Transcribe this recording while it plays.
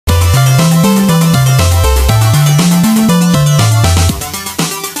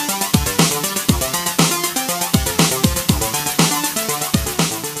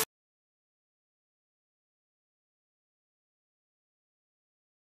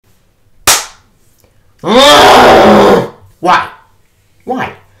Why?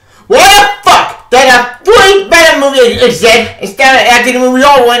 Why? What the fuck? That a fully better movie exists instead of acting the movie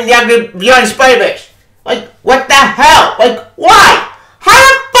all one Beyond Spider-Verse. Like, what the hell? Like, why? How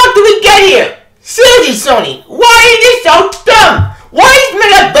the fuck did we get here? Seriously, Sony, why are you so dumb? Why is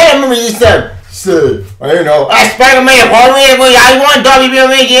make a better movie this time? So, I don't know. Spider-Man Halloween, I want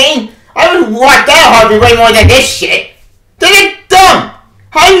WWE game. I would watch that Harvey way more than this shit. This is dumb.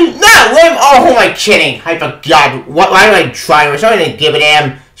 How do you not? Oh, who am I kidding? I forgot. Why do I try? I didn't give a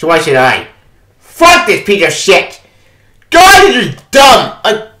damn. So why should I? Fuck this piece of shit. God, this is dumb.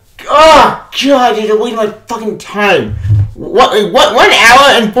 Oh, God, this is a waste of my fucking time. What, 1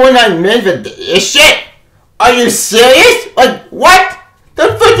 hour and 49 minutes for this shit? Are you serious? Like, what? The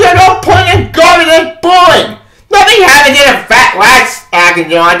fuck, you had no point in garbage and boring. Nothing happens in a fat last act, you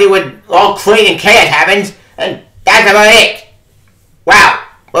know, I do what all crazy and chaos happens, and that's about it. Wow,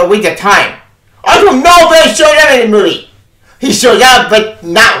 what a waste of time. Also, nobody showed up in the movie. He shows up, but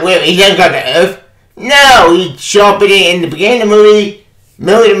not really. He doesn't go to Earth. No, he showed up in the beginning of the movie,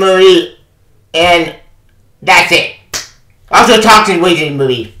 middle of the movie, and that's it. Also, Toxin waits in the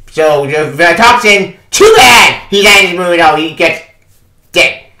movie. So, the Toxin, too bad he's not in the movie at all. He gets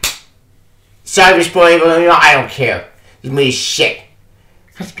dead. Sorry for spoiling, but you know, I don't care. This movie's shit.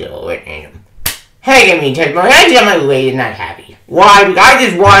 Let's get over it, Adam. Hey, give me a touch, but I just my way is not happy. Why? Because I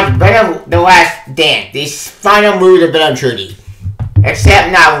just watched Venom The Last Dance, this final movie of Venom trilogy.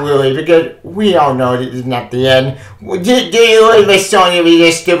 Except not really, because we all know this is not the end. Do you really miss Sony to be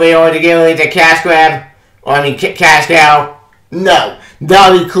this stupid or to get rid of the cash grab? Or I mean, cash cow? No.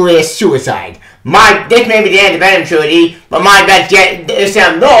 That would be clear suicide. This may be the end of the Venom trilogy, but my best get is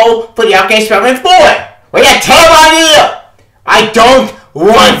no for the upcoming Spider-Man 4. Well, yeah, terrible idea! I don't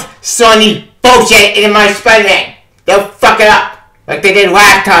want Sony bullshit in my Spider-Man. They'll fuck it up, like they did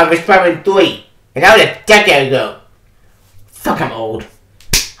last time with Spider-Man 3. And that was a decade ago. Fuck, I'm old.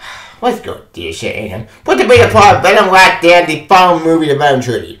 Let's go do this shit, Aiden. What's the bigger part of Venom Last Dance, the final movie of the Venom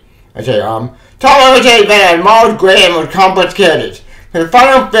trilogy? I say, Tom Holland, Venom, and Miles Graham with complex characters. For the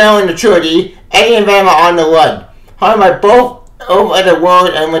final film in the trilogy, Eddie and Venom are on the run. Hunted by both over the world,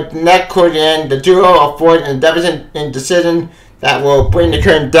 and with the neck toward the end, the duo are forced in a deficit decision that will bring the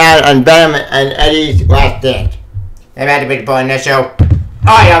curtain down on Venom and Eddie's last dance. They've had a big part in that show.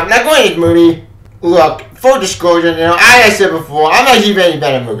 Alright, now going to this movie, look, full disclosure, you know, as I said before, I'm not even any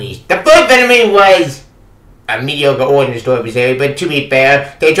Venom movies. The first Venom movie was a mediocre origin story, but to be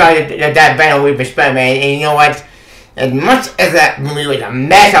fair, they tried to adapt Venom with Spider-Man, and you know what? As much as that movie was a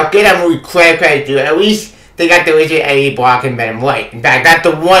mess, I'll give that movie credit to. At least they got the original Eddie Brock and Venom right. In fact, that's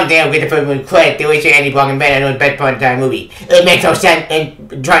the one thing I'll give the first movie credit. The original Eddie Brock and Venom was the best part of the entire movie. It makes no sense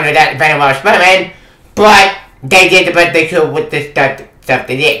in trying to adapt Venom out of Spider-Man, but they did the best they could with the stuff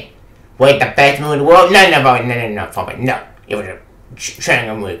they did. Was it the best movie in the world? No. It was a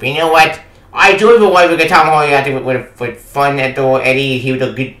triangle movie. But you know what? I enjoyed the one with Tom Holland. I think with fun at the Eddie. He was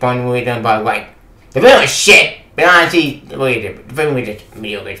a good fun movie done by right. The film was shit. But honestly, the film was just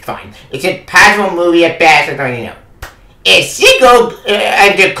mediocre, it's fine. It's a passable movie at best, that's all you know. It's sequel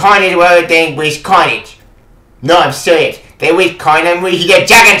to Carnage or everything with Carnage. No, I'm serious. They waste Carnage movie, he get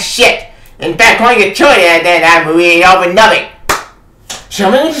jack and shit. In fact, Carnage get killed in that movie over nothing. So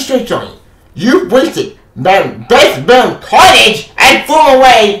I'm gonna straight Sony. You wasted best film Carnage and threw him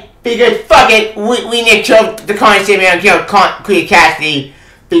away because fuck it, we need to kill the Carnage and kill Clea Cassidy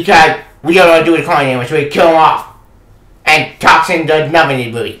because we don't know what to do with Carnage anymore, so we kill him off. And Toxin does nothing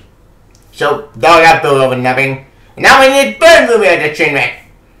in the movie. So, dog got built over nothing. And now we need the third movie of the train wreck.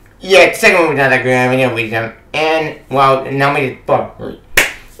 Yeah, the second one was not that good, we didn't read them. And, well, now we need the fourth movie.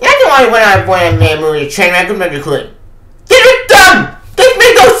 That's the only one I want to make a movie, the train wreck, could make it cool. This is dumb! This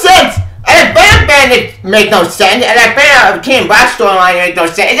makes no sense! And the Venom Bandit makes no sense, and the Venom King Black storyline makes no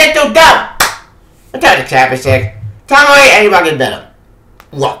sense. It's just so dumb! I'll tell you the classic. Tom Holland, anybody Venom.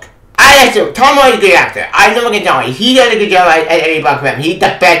 Look. Tom Holland's a good actor. I never can tell you. He does a good job at Eddie Brock Venom. He's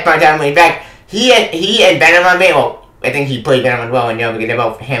the best part of that movie. In fact, he and Venom on me, well, I think he played Venom as well, and because they're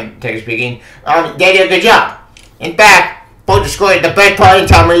both him, technically speaking. They did a good job. In fact, both disclosure, the best part of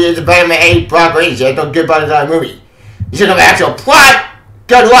Tom Holland is the Venom and Eddie Brock Rangers. It's no good part of the movie. You should have an actual plot.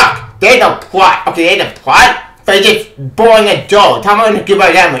 Good luck. There's no plot. Okay, there's a plot, but it's just boring and dull. Tom Holland's a good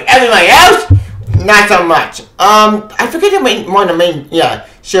part of that movie. Everybody else, not so much. I forget one of the main, yeah.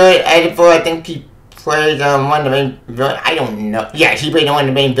 Sure, I think he played one of the main villains. I don't know. Yeah, he played one of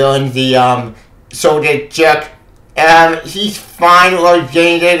the main villains, the soldier jerk. He's fine. Well,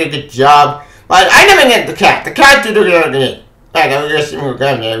 Jane did a good job. But I never get the cat. The cat did a good job. Like, I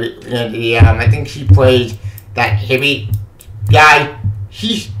think he played that heavy guy.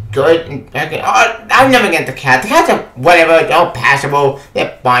 He's good. And, okay, I'm never get the cats. The cats are whatever. They're all passable.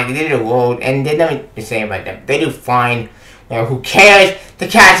 They're fine. They do the road, and there's nothing to say about them. They do fine. Who cares? The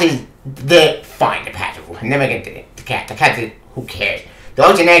cats is they're fine. They're passable. I never get the cat. The cats is who cares?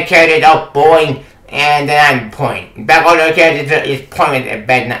 Those generic characters are boring and they're not important. Back all the characters is pointless and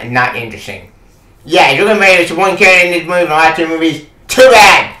bad, not interesting. Yeah, you're gonna make one character in this movie, the last two movies. Too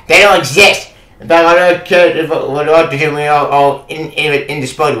bad. They don't exist. Back all the characters with all the movies are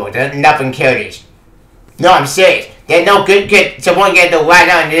indisposable. They're nothing characters. No, I'm serious. There's no good. So one character to write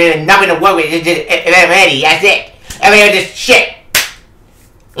on. There's nothing to work with. It's just Eddie. That's it. Everything is just shit.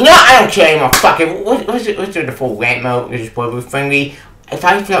 You know what? I don't care anymore. Fuck it. What's the full rant mode? This is probably friendly. If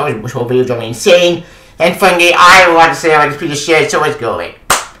I feel like this whole video is going insane and friendly, I don't want to say about this piece of shit, so let's go away.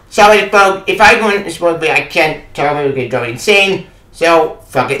 Sorry, folks. If I go in this video, I can't tell me it's going insane. So,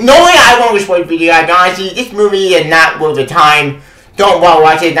 fuck it. Normally, I won't spoil video. Honestly, this movie is not worth the time. Don't bother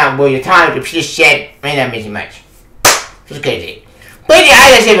watch it. It's not worth your time. It's a piece of shit. I ain't not missing much. It's crazy. But yeah,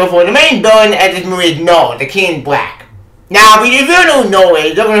 as I said before, the main villain of this movie is Noah, the King in Black. Now, if you don't know Noah,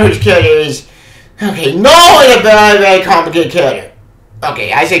 you don't know who his character is. Okay, Noah is a very, very complicated character.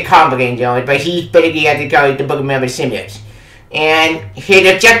 Okay, I say complicated, Jones, but he's basically at the book of member symbiotes. And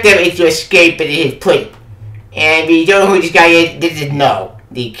his objective is to escape his prison. And if you don't know who this guy is, this is Noah,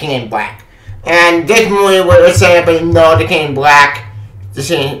 the King in Black. And this movie was set up as Noah, the King in Black,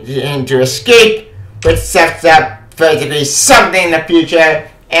 to escape, which sets up basically something in the future.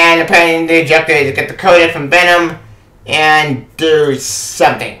 And apparently the objective is to get the code from Venom and do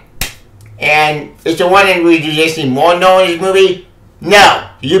something. And it's the one in which you see more Noah in this movie. No,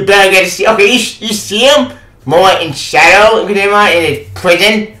 you better get to see. Okay, you see him more in shadow in his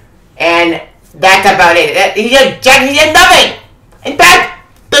prison, and that's about it. He did nothing. In fact,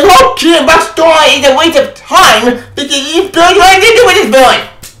 the whole King Black story is a waste of time because you barely know anything to do with this villain.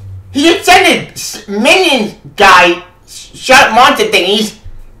 He just sent a minions guy, sharp monster thingies,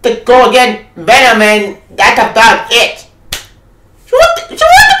 to go against Venom, and that's about it. So what the point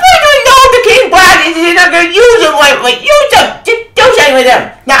of knowing the King Black is you're not gonna use him? Like use him. Just do something with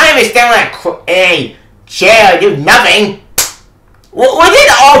him. Now I understand like a chair do nothing. Was it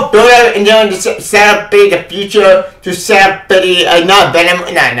all built up and then to set up the future to set up not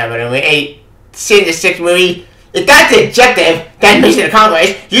Venom, not Venom, a Sin the Sixth movie? If that's the objective, that mission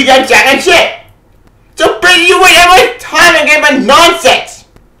accomplished, you done jack and shit. So Brady, you wait every time and get my nonsense.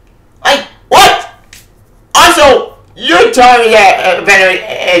 Like what? Also. You're telling me that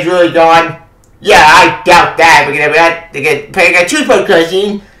Venom is really gone? Yeah, I doubt that. Because they got two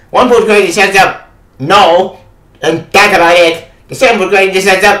post-credits. One post-credit sets up no, and that's about it. The second post-credit just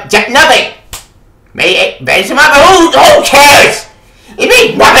sets up nothing. Maybe some other. Who cares? It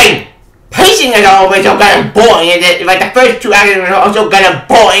means nothing. Pacing is always so kind of boring. Like the first two actors are also kind of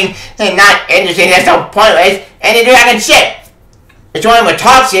boring and not interesting. That's so pointless. And they do acting shit. It's only with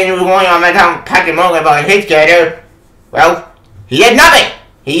Thompson who's going on my time Patrick Morgan about his character. Well, he did nothing.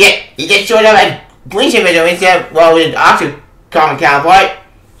 He just showed up at police individual instead of, well, with Oxford common counterpart.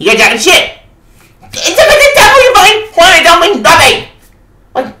 He did that shit. It's a devil fucking point. It don't mean nothing.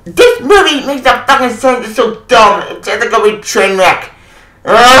 Like, this movie makes no fucking sense. It's so dumb. It's just like a train wreck.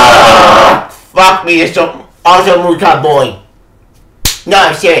 Fuck me. It's so also a movie called boring. No,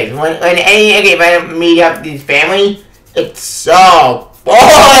 I'm serious. When any Venom meet up his family, it's so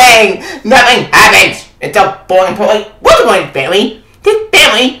boring. Nothing happens. It's a boring point. What's the point, family? This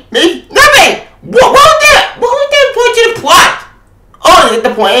family means nothing. What was that point to the plot? Oh,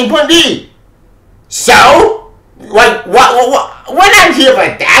 the point A and point B. So, like, we're not here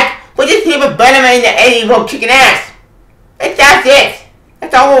for that. We're just here for Venom and Eddie go kicking ass. That's it.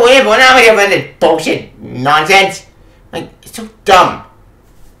 That's all we're here for. We're not here for this bullshit nonsense. Like, it's so dumb.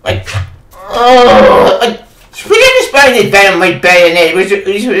 Like, Spectacular Spider-Man is Venom way better than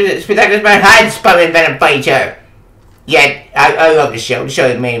it. Spectacular Spider-Man hides Spider-Man and Venom fight each other. Yeah, I love the show. The show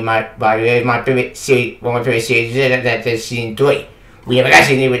is made my favorite series, one of my favorite series. That's season 3. We never got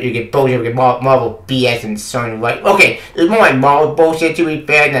season 3, you get bullshit, we get Marvel BS and Sony, right? Okay, it's more like Marvel bullshit to be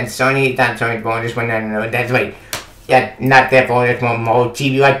fair than Sony. It's not Sony's fault, this one, no, that's right. Yeah, not their fault, it's more Marvel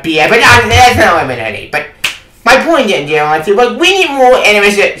TV like BS, but that's not what I mean. But my point is, like, we need more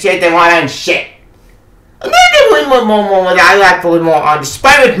anime shit than one shit. And then more I like to more on the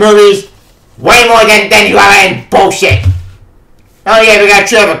Spider-Man movies, way more than you are in bullshit. Oh yeah, we got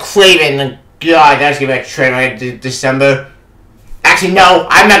Trevor Craven. God, that's gonna be a trailer in December. Actually, no,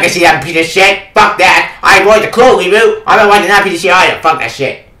 I'm not gonna see that piece of shit. Fuck that. I avoid the Crow reboot. I'm not watching that piece of shit either. Fuck that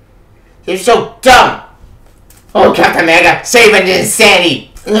shit. It's so dumb. Oh, Captain America, saving the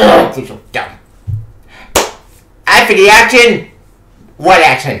insanity. Ugh, it's so dumb. After the action, What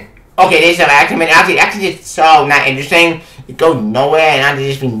action? Okay, there's some action, but actually, the action is so not interesting. It goes nowhere, and actually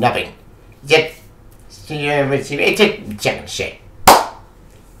just be nothing. Just it's a second shit.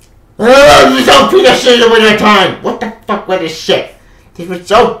 Oh, you don't put that shit over your time. What the fuck was this shit? This was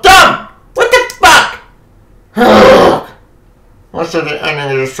so dumb. What the fuck? Also, the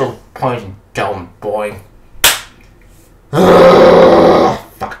ending is so poison dumb, boy.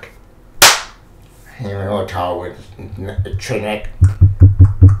 Fuck. Here we go, tower with a train wreck.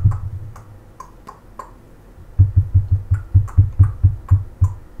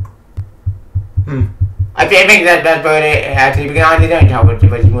 I think that's what it actually began to talk about the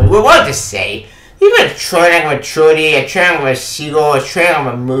movie. What to say? Even a train of a Trudy, a train of a seagull, a train of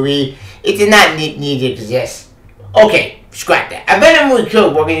a movie, it did not need to exist. Okay, scrap that. I bet a movie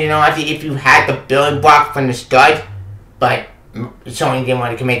could work, actually, if you had the building block from the start, but Sony didn't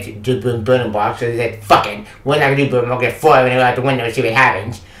want to commit to do building blocks, so they said, fuck it, we're not going to do building blocks, we're going to throw everything out the window and see what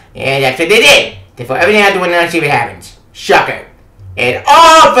happens. And that's what they did. They threw everything out the window and see what happens. Shocker. And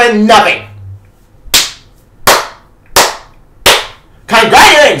all for nothing.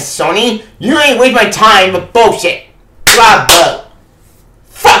 Congratulations, Sony! You ain't waste my time with bullshit! Bravo!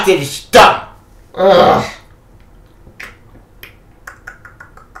 Fuck, it is dumb! Ugh.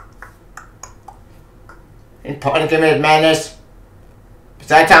 And part of the madness.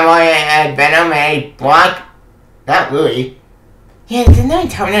 Besides time I had Venom and Block? Not really. Yeah, there's nothing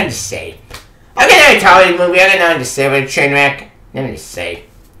to say. I got nothing to tell you the movie, I got nothing to say about a train wreck. Nothing to say.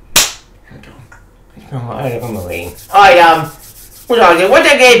 I'm waiting. Alright, what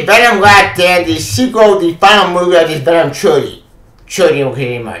they gave Venom Last Dance, the sequel, the final movie of this Venom trilogy.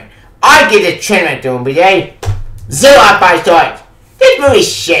 Okay, man. I give the train wreck to him, but they 0 out of 5 stars. This movie's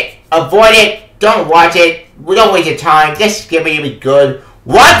shit. Avoid it. Don't watch it. Don't waste your time. Just skip it. You'll be good.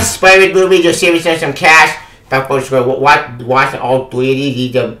 Watch the Spider-Man movie. You'll save yourself some cash. Watch all 3 of these.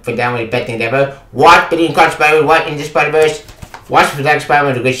 These are for down with the best thing ever. Watch Billion Card Spider-Man. Watch Into Spider-Verse. Watch the Black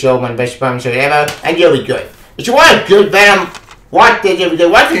Spider-Man. It's a good show. One of the best Spider-Man shows ever. And you'll be good. If you want a good Venom, watch the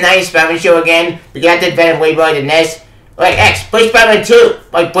 90s Spider-Man show again. We got the Venom way better than this. Like X, play Spider-Man 2.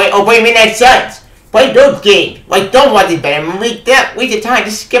 Play Midnight Suns. Play those games. Don't watch the Venom movie. Waste your time.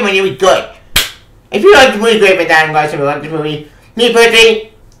 Just skip it. You'll be good. If you like the movie, great, but I'm glad you like this movie. Me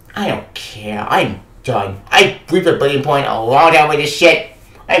personally, I don't care. I'm done. I reached a breaking point a long time with this shit.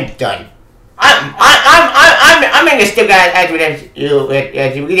 I'm done. I'm gonna stick out with you.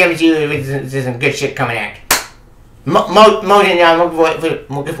 There's some good shit coming out. Most I'm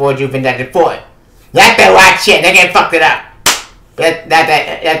looking forward to Fantastic Four. That's the right shit. They can't fuck it up.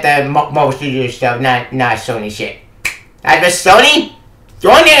 That's the Marvel Studios stuff, not Sony shit. As for Sony, the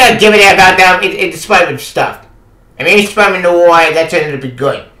only thing I give a damn about them is the Spider-Man stuff. I mean, Spider-Man the War, that turned out to be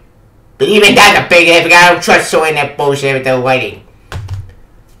good. But even that's a big if I don't trust Sony in that bullshit with the lighting.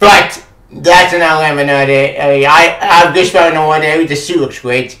 But that's another lemonade. I'll just Spider-Man the War there. The suit looks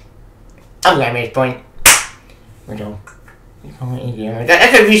great. I'm gonna make this point. That's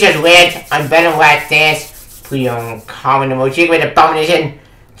a recent rant on Venom Last Dance. Please comment and check with Abomination.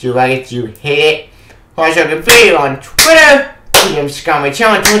 Do you like it? Do you hate it? Also, you can video on Twitter. Please comment,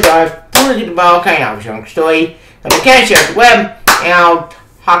 channel, on Twitter. Please get the ball, kind of a story. And you can share the web. And I'll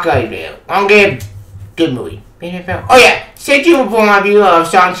talk about video. I'm gonna good movie. Oh yeah, stay tuned for my review of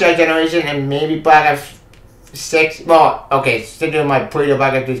Song Star Generation and maybe Black Ops 6. Well, okay, still doing my pre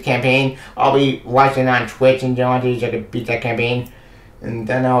Black Ops 6 campaign. I'll be watching on Twitch and doing these. I can beat that campaign. And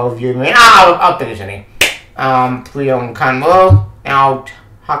then I'll review me. I'll finish something. Please comment below. And I'll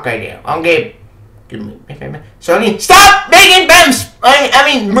talk idea. I'm gonna Sony, stop making villain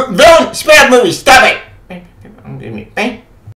spin-off movies. Stop it.